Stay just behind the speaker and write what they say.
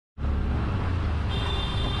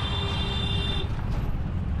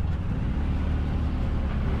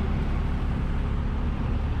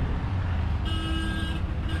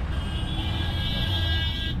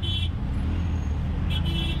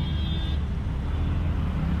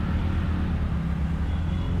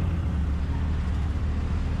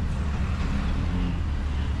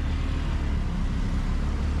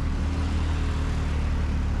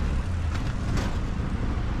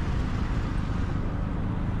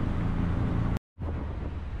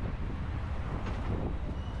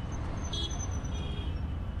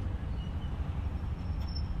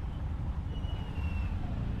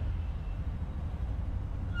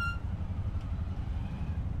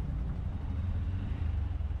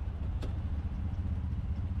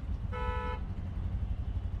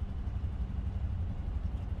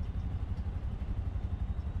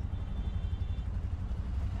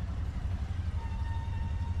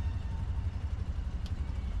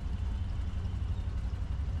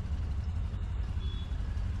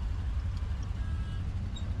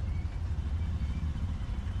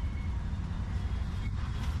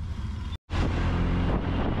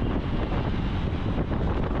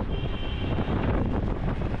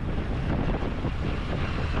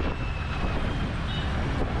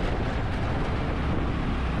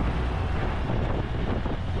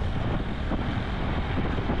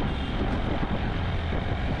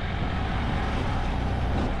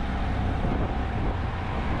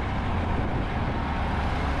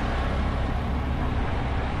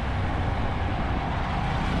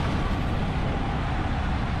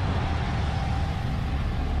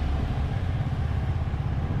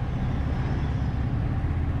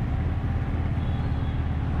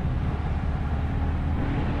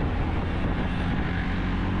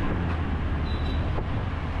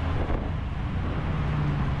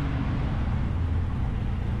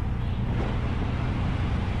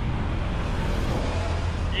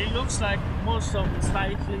it looks like most of the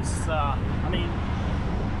cyclists, are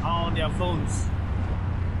on their phones,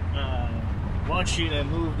 watching a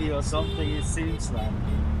movie or something. It seems like.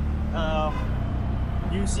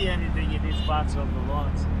 Do you see anything in this part of the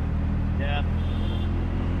world? Yeah.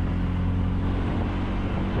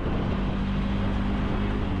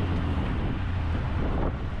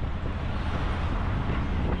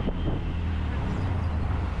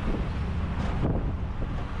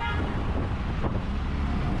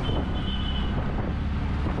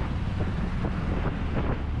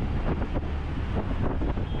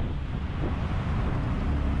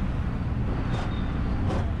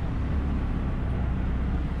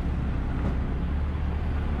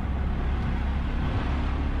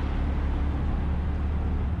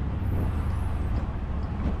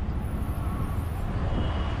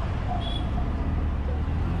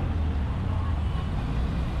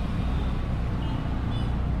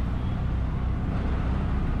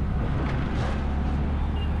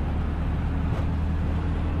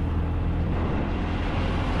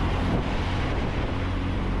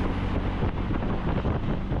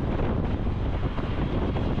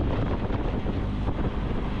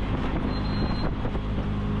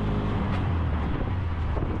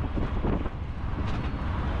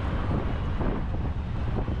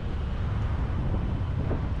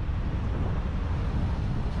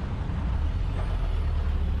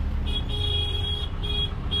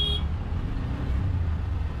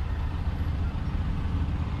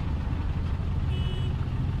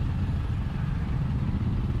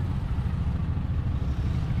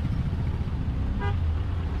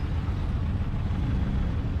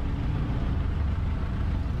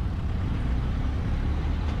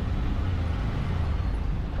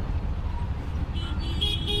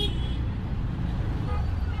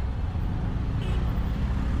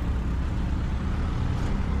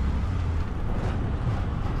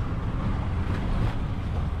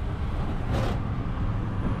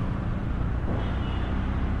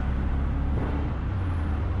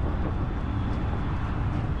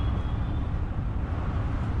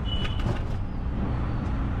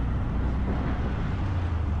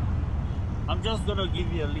 I'm just gonna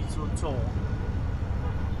give you a little tour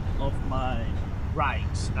of my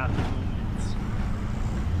rides at the moment.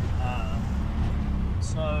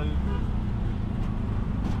 So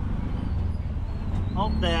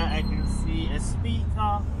up there I can see a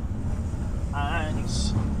speaker, and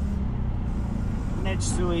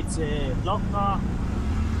next to it a locker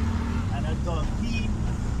and a door key,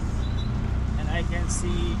 and I can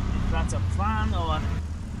see if that's a fan or an,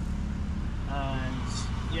 and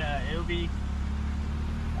yeah, it'll be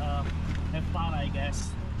a fan, I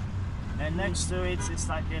guess. And next to it is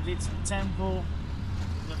like a little temple,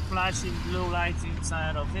 the flashing blue light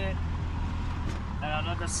inside of it, and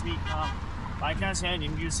another speaker. I can't hear any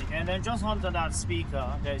music. And then just under that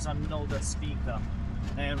speaker, there's another speaker,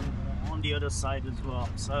 and on the other side as well.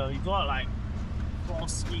 So you got like 4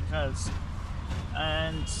 speakers,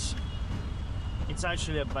 and it's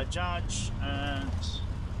actually a Bajaj, and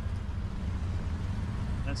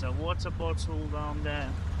there's a water bottle down there.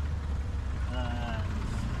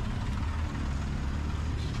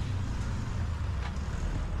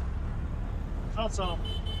 Also,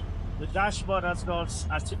 the dashboard has got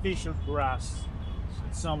artificial grass,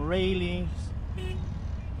 some railings,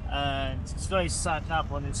 and it's got his sat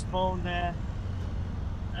up on his phone there,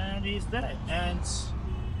 and he's there. And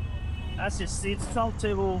that's his seat,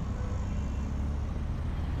 comfortable.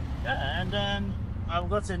 Yeah, and then I've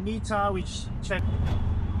got a Nita which check.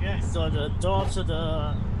 Yeah, so the door to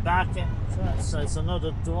the back end, so it's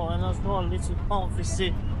another door, and I've got a little comfy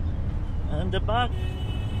seat. And the back,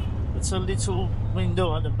 it's a little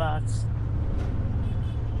window at the back.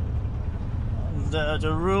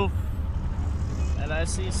 The roof, and I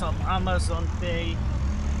see some Amazon Pay,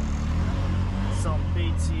 some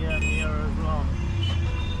Paytm here as well.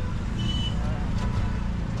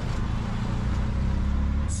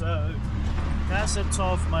 So that's the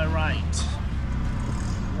top of my right.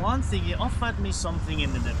 One thing, he offered me something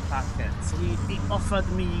in the packet. So he offered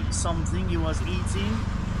me something he was eating,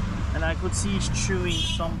 and I could see he's chewing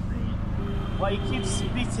something. But he keeps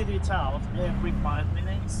spitting it out every 5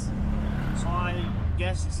 minutes. So I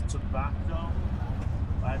guess it's tobacco,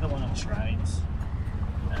 but I don't want to try it.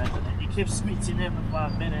 And he keeps spitting every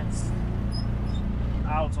 5 minutes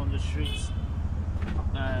out on the streets.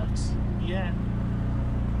 And yeah,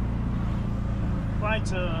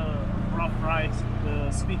 quite a rough ride,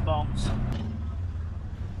 the speed bumps.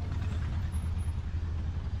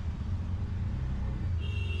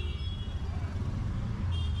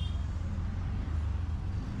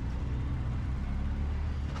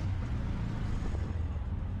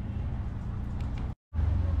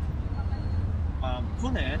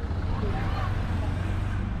 Pune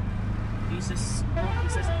is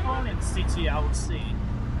a sprawling city, I would say,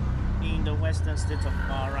 in the western state of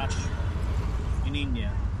Maharashtra in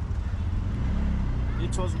India.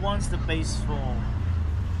 It was once the base for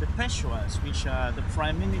the Peshwas, which are the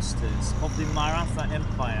prime ministers of the Maratha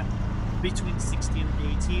Empire between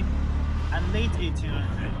 1618 and late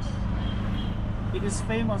 1800s. It is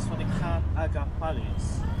famous for the Khan Aga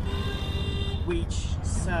Palace, which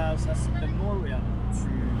serves as a memorial to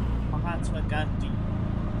Mahatma Gandhi,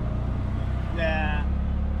 where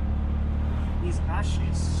his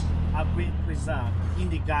ashes are being preserved in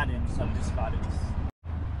the gardens of this palace.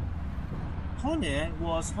 Pune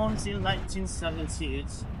was until 1978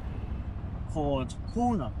 called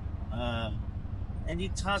Pune, and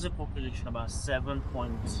it has a population of about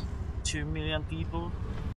 7.2 million people.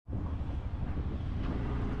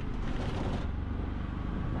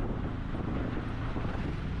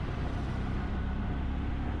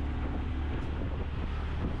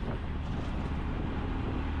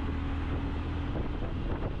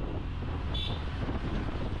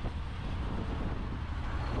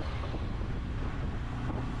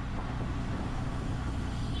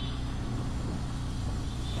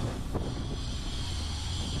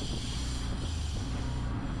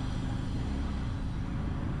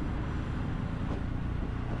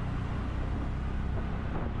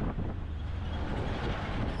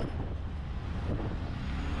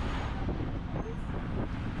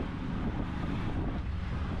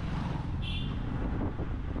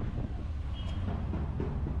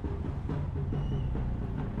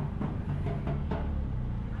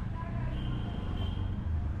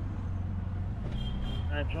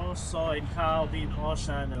 I just saw a car being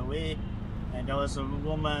ushered away, and there was a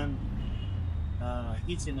woman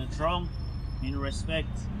hitting a drum in uh,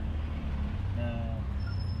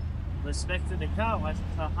 respect to the cow. It's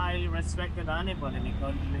a highly respected animal in the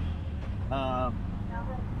country. Um,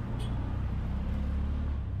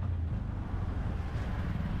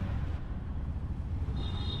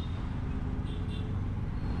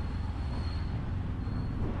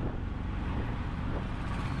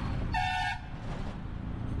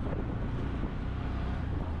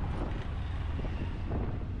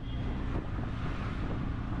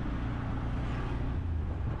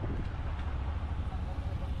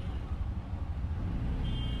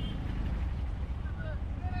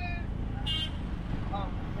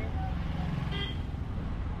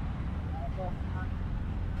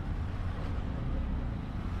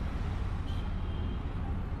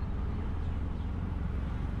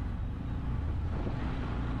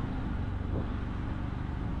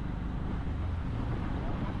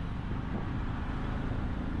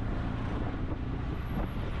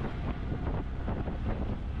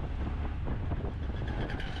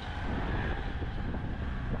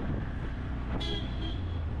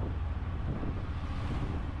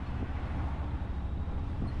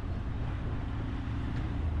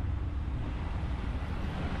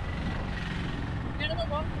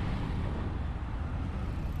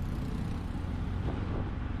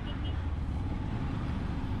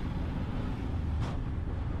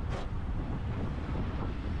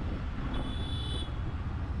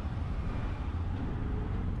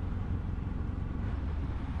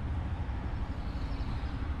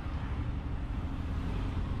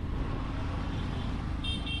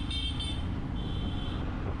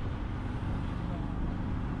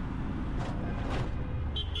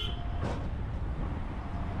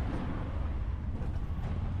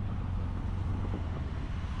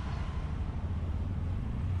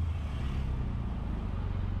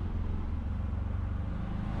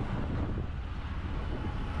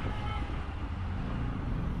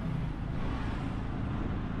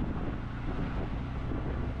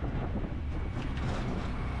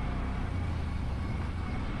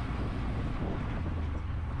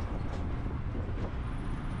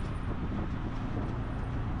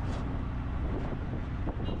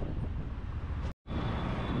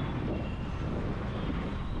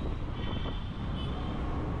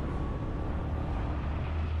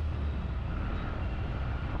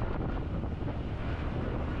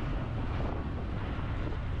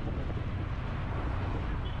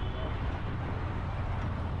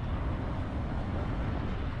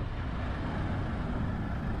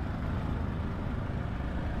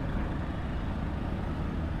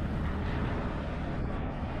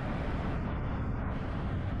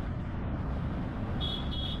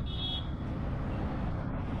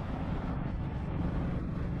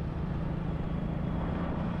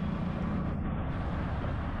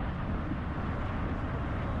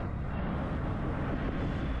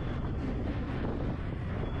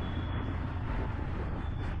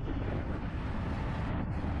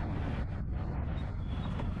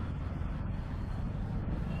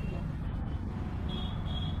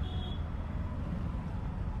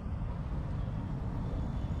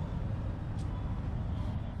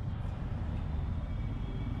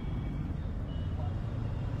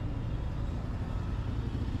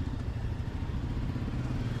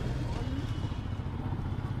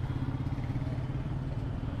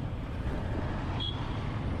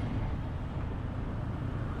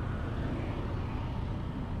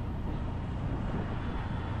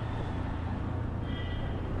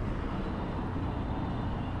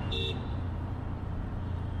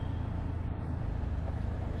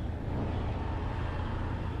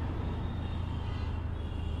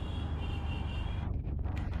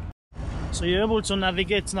 So you're able to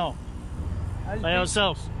navigate now by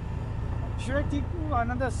yourself. Should I take you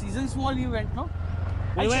another seasons mall you went, no?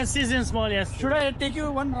 We went seasons mall yesterday. Should I take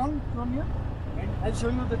you one round from here? And I'll show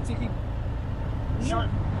you the chicken. Yeah.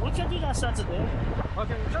 We can do that Saturday.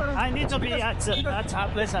 Okay, sure. I need to be at our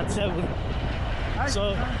place at 7.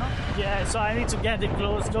 So, yeah, so I need to get the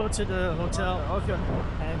clothes, go to the hotel. Okay.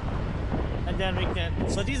 And then we can.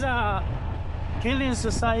 So these are Killing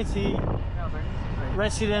Society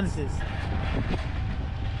residences.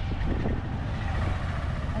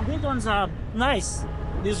 And these ones are nice.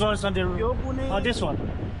 These ones on the roof. Oh, this one.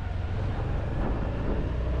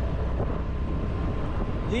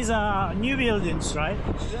 These are new buildings, right?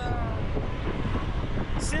 Yeah.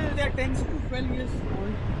 Still, they're 10 to 12 years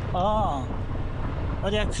old. Oh. Oh,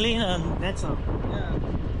 they are clean and better. Yeah.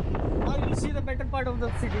 Now you see the better part of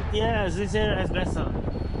the city. Yes, this area is better.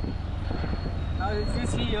 Now if you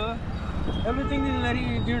see here, everything is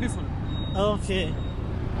very beautiful. Okay.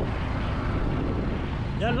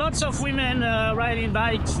 There are lots of women riding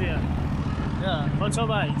bikes here. Yeah,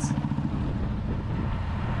 motorbikes.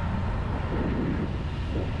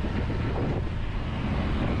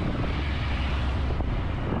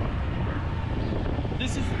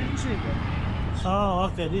 This is really Oh,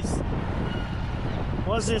 okay.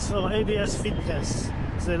 What's this for? ABS Fitness.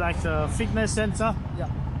 Is it like a fitness center? Yeah.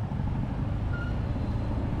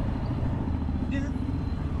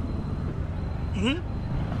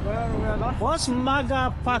 Where last? What's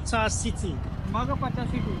Magapata City? Magapata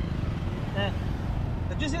City.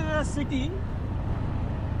 This is a city.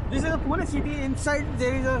 This is a Pune city. Inside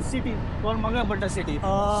there is a city called Magapata City.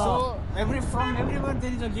 So from everywhere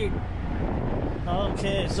there is a gate.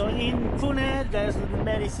 Okay, so in Pune there's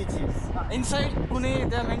many cities. Inside Pune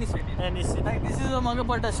there are many cities. Many cities. Like this is a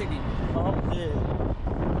Magapata city. Okay.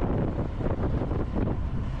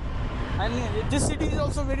 And this city is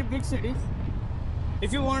also very big city.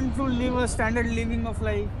 If you want to live a standard living of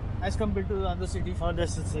life as compared to the other cities. Other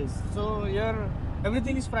cities. So here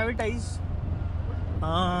everything is privatized.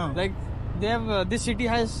 Like they have this city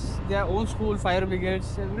has their own school, fire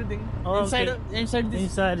brigades, everything. Inside this.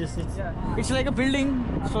 Inside the city. Yeah. It's like a building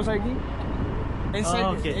society.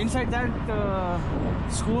 Inside that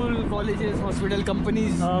school, colleges, hospital,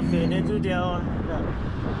 companies. Okay, they do their own.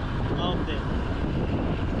 Yeah. Okay.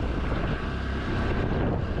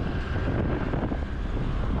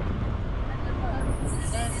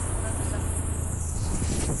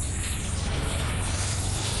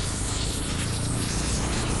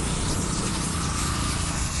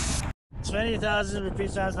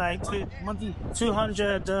 ₹20,000, that's like Monthly.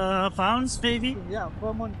 200 pounds, maybe? Yeah,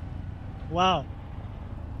 per month. Wow.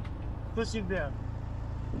 Pushing there.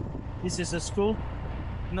 This is a school?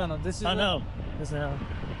 No, this is. Oh, no. This is a...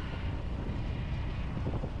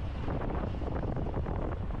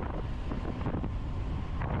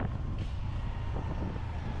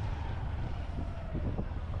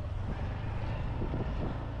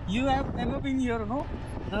 You have never been here, no?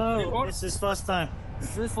 No, this is first time.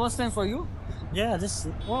 This is first time for you? Yeah, this.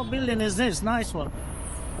 What building is this? Nice one.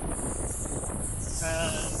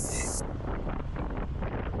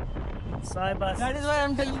 Side by That is why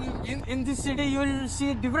I'm telling you, in this city you will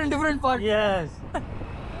see different parts. Yes.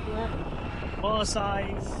 Four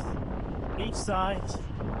sides, each side.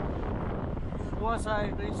 Four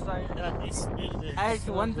side, each side. Yeah, it's building. At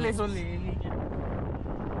one place only.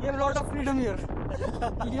 You have a lot of freedom here.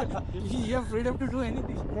 You have freedom to do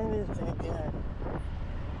anything.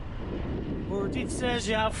 Well, it says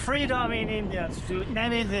you have freedom in India to do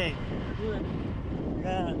anything.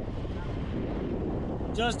 Yeah.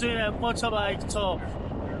 Just doing a motorbike tour.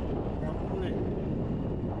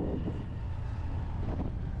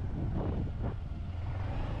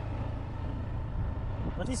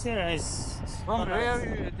 But this area is... From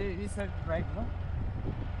where he said right, no?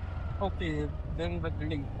 Okay, then the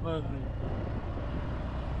building.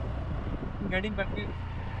 Getting back to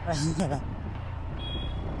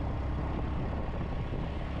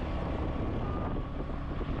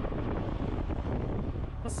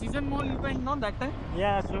the Season Mall you went not that time?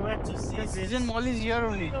 Yes, we went to see The Season Mall is here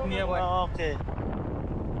only, nearby. Oh, okay.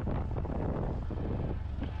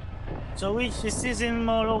 So which is Season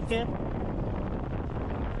Mall okay?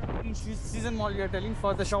 Season Mall you are telling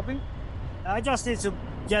for the shopping? I just need to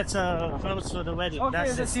get close to the wedding. Okay,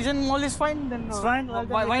 That's the it. Season Mall is fine then. It's fine?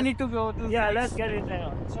 Why need to go to? Yeah, let's get it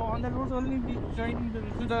there. So on the road only we join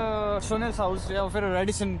to the Sonel's house. Yeah, for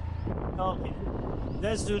Radisson. Okay.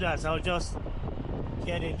 Let's do that. I'll just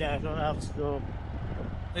get it there. I don't have to go.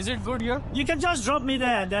 Is it good here? You can just drop me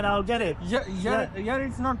there and then I'll get it. Yeah,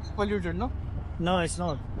 it's not polluted, no? No, it's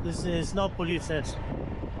not. This is not polluted.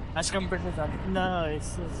 as compared to that. No,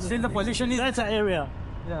 it's Still, the pollution is that's an area.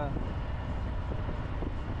 yeah.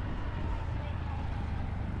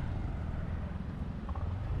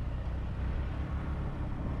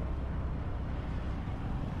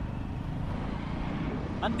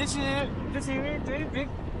 And this area is very big.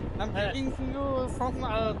 I'm taking you from the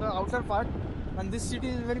outer part, and this city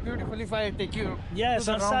is very beautiful. If I take you Yes,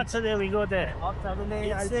 to on the round Saturday we go there. on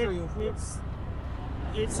Saturday, I'll show you.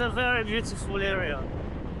 It's a very beautiful area.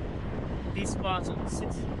 This part of the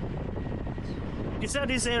city. You said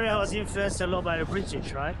this area was influenced a lot by the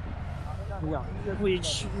British, right? Yeah.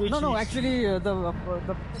 Which No, is- actually, the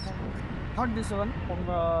not this one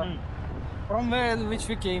from where which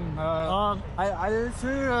we came. I'll show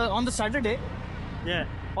you on the Saturday. yeah.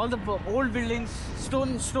 All the old buildings,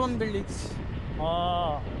 stone buildings.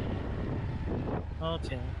 Oh,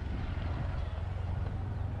 okay.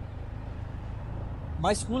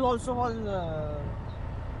 My school also was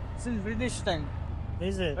since British time.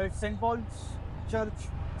 Is it It's St. Paul's Church,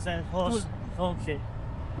 St. Paul's? Okay.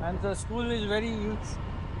 and the school is very huge.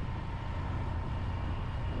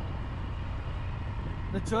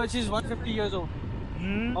 The church is 150 years old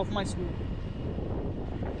Hmm. of my school.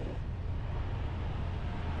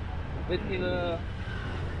 With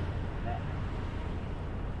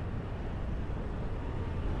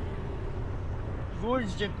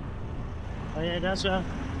Gold's Gym. Oh yeah, that's where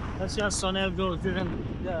Sonel goes, didn't it?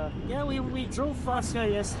 Yeah. Yeah, we drove past here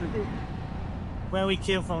yesterday when we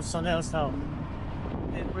came from Sonel's house.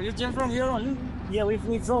 You came from here only? Yeah, we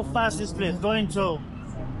drove past this place, going to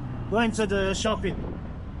the shopping.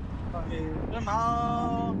 Okay. So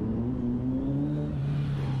now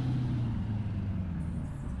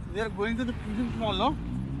we are going to the Prison Mall, no?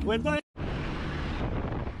 We're going.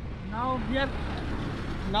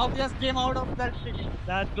 Now we just came out of that city.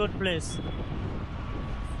 That good place.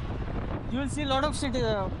 You will see a lot of cities.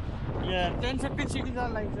 Yeah. 10, 15 cities are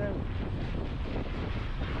like that.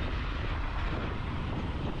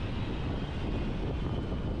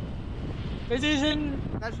 It is in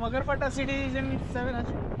that Magarpata city is in 700.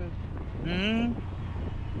 Hmm.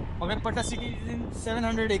 Magarpata city is in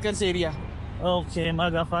 700 acres area. Okay,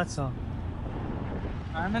 Magafata.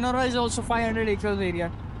 Manora is also 500 acres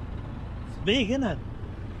area. It's big, isn't it?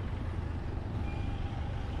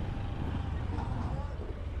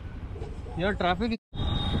 Your traffic.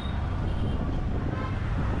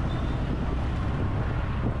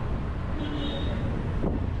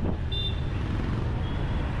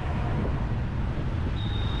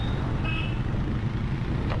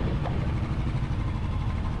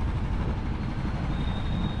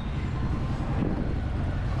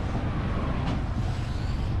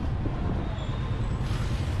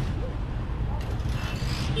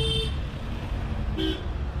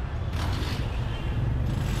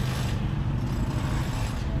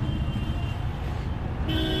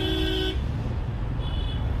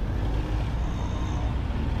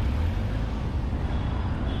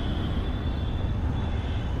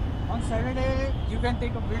 On Saturday, you can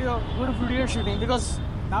take a good video shooting because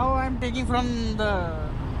now I'm taking from the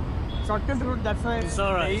shortcut route. That's why It's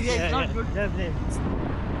alright. the area is not good. Definitely.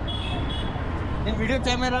 In video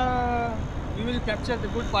camera, you will capture the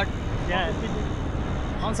good part. Yeah. Of the city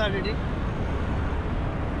on Saturday.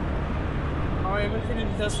 How everything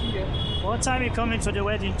is dusty here. What time you coming to the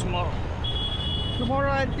wedding tomorrow?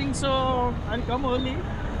 Tomorrow, I think so. I'll come early.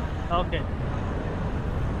 Okay.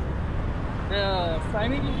 The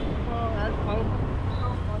timing at 5.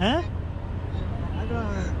 Huh?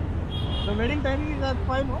 The wedding timing is at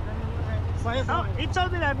 5. No? 5. Oh, he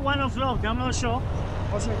told me like 1 o'clock. I'm not sure.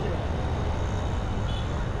 Okay.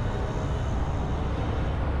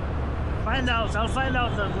 Find out. I'll find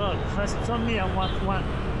out as well. First, he told me I want 1.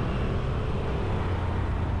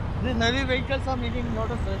 These heavy vehicles are making a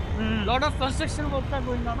lot of sense. Lot of construction works are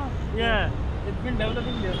going on. No? Yeah. It's been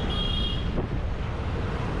developing there.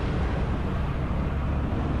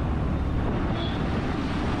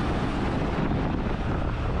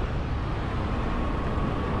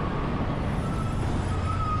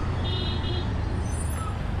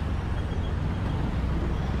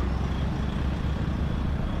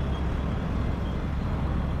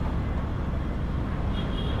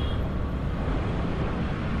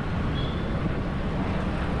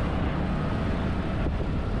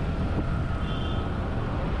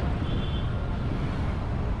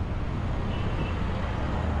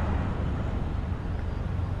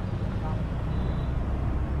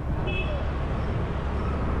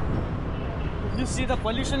 You see the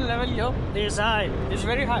pollution level here It's high is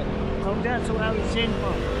very high. compared to where we came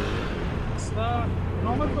from. The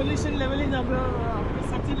normal pollution level is above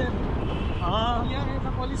 30 level. Ah. Here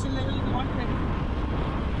the pollution level is 120.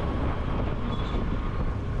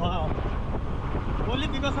 Wow. Only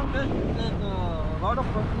because of this, there's a lot of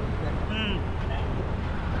problems there. Hmm.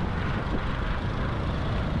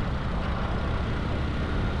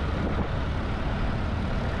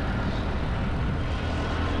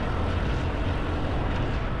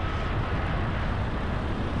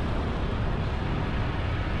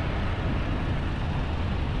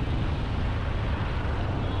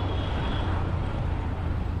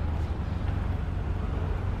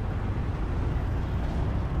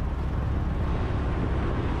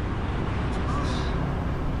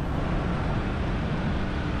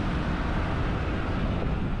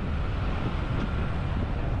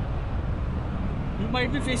 You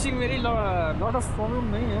might be facing very lot of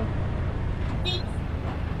problem, nahi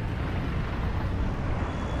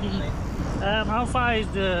hai? How far is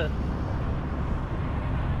the?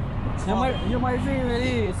 You might be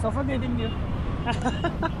very suffocating here.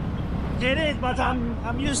 It is, but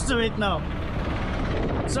I'm used to it now.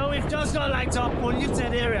 So we've just got like to a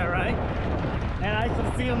polluted area, right? And I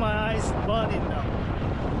can feel my eyes burning now.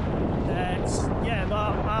 And yeah, no,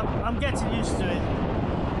 I'm getting used to it.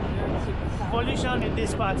 Pollution in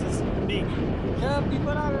this part is big. Yeah, people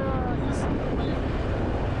are used to it.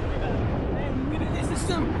 The immunity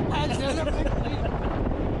system has developed. If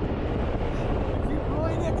you go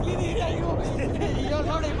in a clean area, you're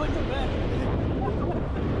not able to bear.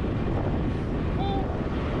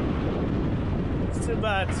 It's too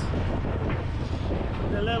bad.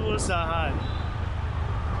 The levels are high.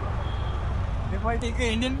 If I take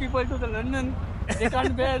Indian people to the London, they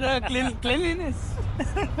can't bear the cleanliness.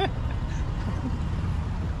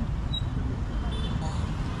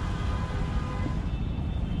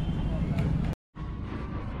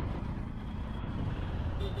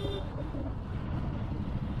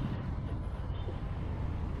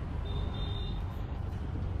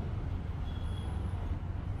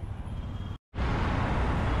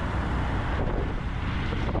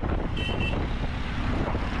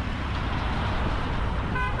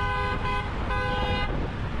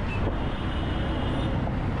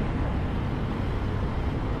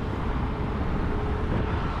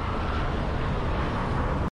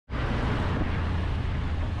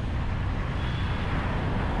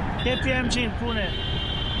 KPMG in Pune.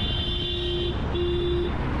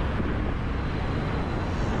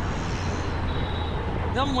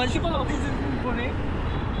 There are multiple offices in Pune.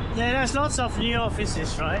 Yeah, there's lots of new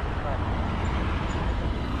offices, right?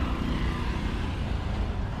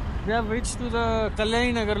 We have reached to the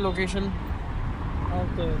Kalyani Nagar location.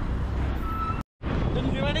 Okay. The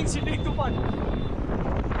remaining city two parts.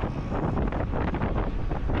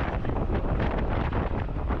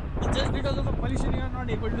 Just because of the pollution, you are not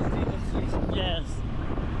able to see the streets. Yes.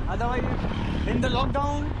 Otherwise, in the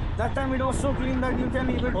lockdown, that time it was so clean that you can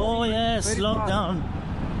even. Oh see yes, very lockdown. fast.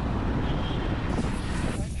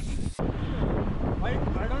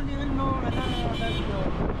 I don't even know whether that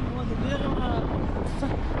was there or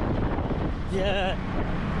Yeah.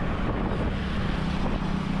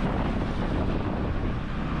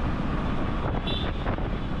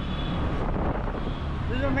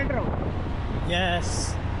 this is a metro.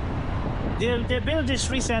 Yes. They built this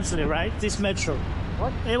recently, right? This metro.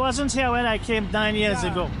 What? It wasn't here when I came 9 years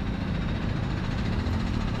Yeah. ago.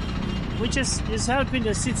 Which is helping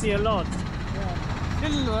the city a lot. Yeah.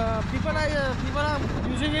 Still, people are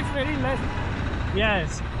using it very less.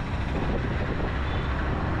 Yes.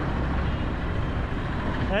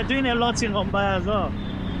 They're doing a lot in Mumbai as well.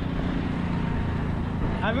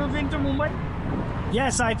 Have you been to Mumbai?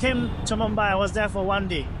 Yes, I came to Mumbai. I was there for 1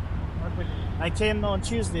 day. I came on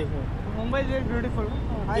Tuesday. Mumbai is very beautiful.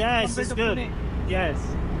 Yes, compared it's to good. Pune. Yes.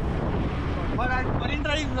 But at Marine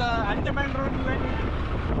Drive, Andaman Road, you went.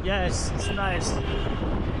 Yes, it's nice.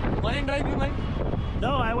 Marine Drive, you went.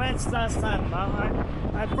 No, I went last time.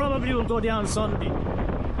 I probably will go there on Sunday.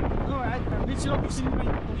 No, at which location you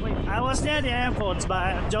went? Mumbai. I was near the airport, but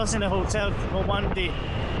I'm just in a hotel for 1 day.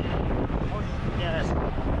 Yes.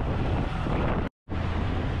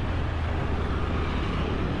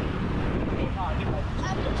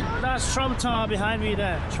 That's Trump Tower behind me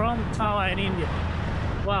there. Trump Tower in India.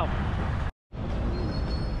 Wow.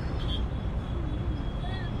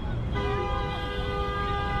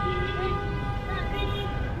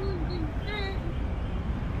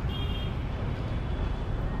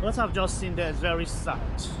 What I've just seen there is very sad.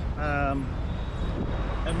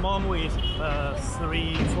 A mom with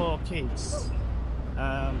 3, 4 kids,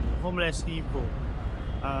 homeless people,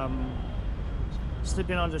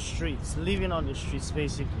 sleeping on the streets, living on the streets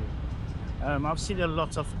basically. I've seen a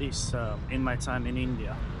lot of this in my time in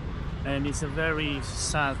India, and it's a very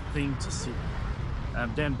sad thing to see.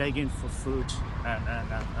 Them begging for food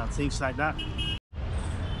and things like that.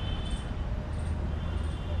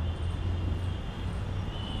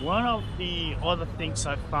 One of the other things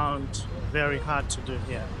I found very hard to do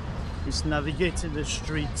here is navigating the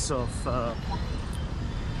streets of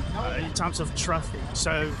in terms of traffic.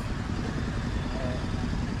 So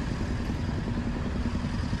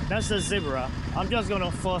that's the zebra. I'm just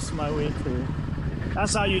gonna force my way through.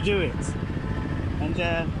 That's how you do it. And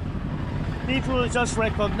then people just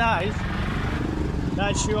recognize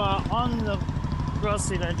that you are on the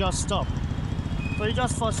crossing and just stop. So you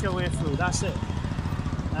just force your way through. That's it.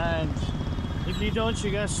 And if you don't, you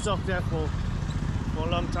get stuck there for a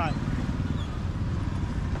long time.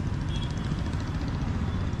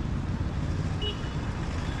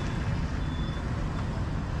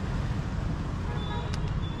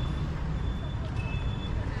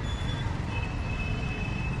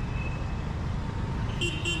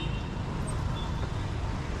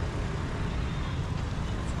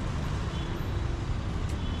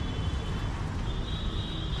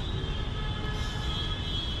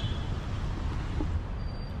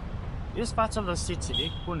 This part of the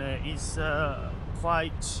city, Pune, is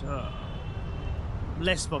quite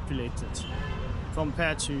less populated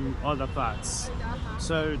compared to other parts.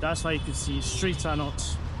 So that's why you can see streets are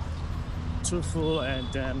not too full,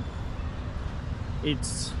 and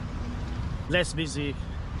it's less busy,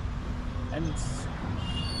 and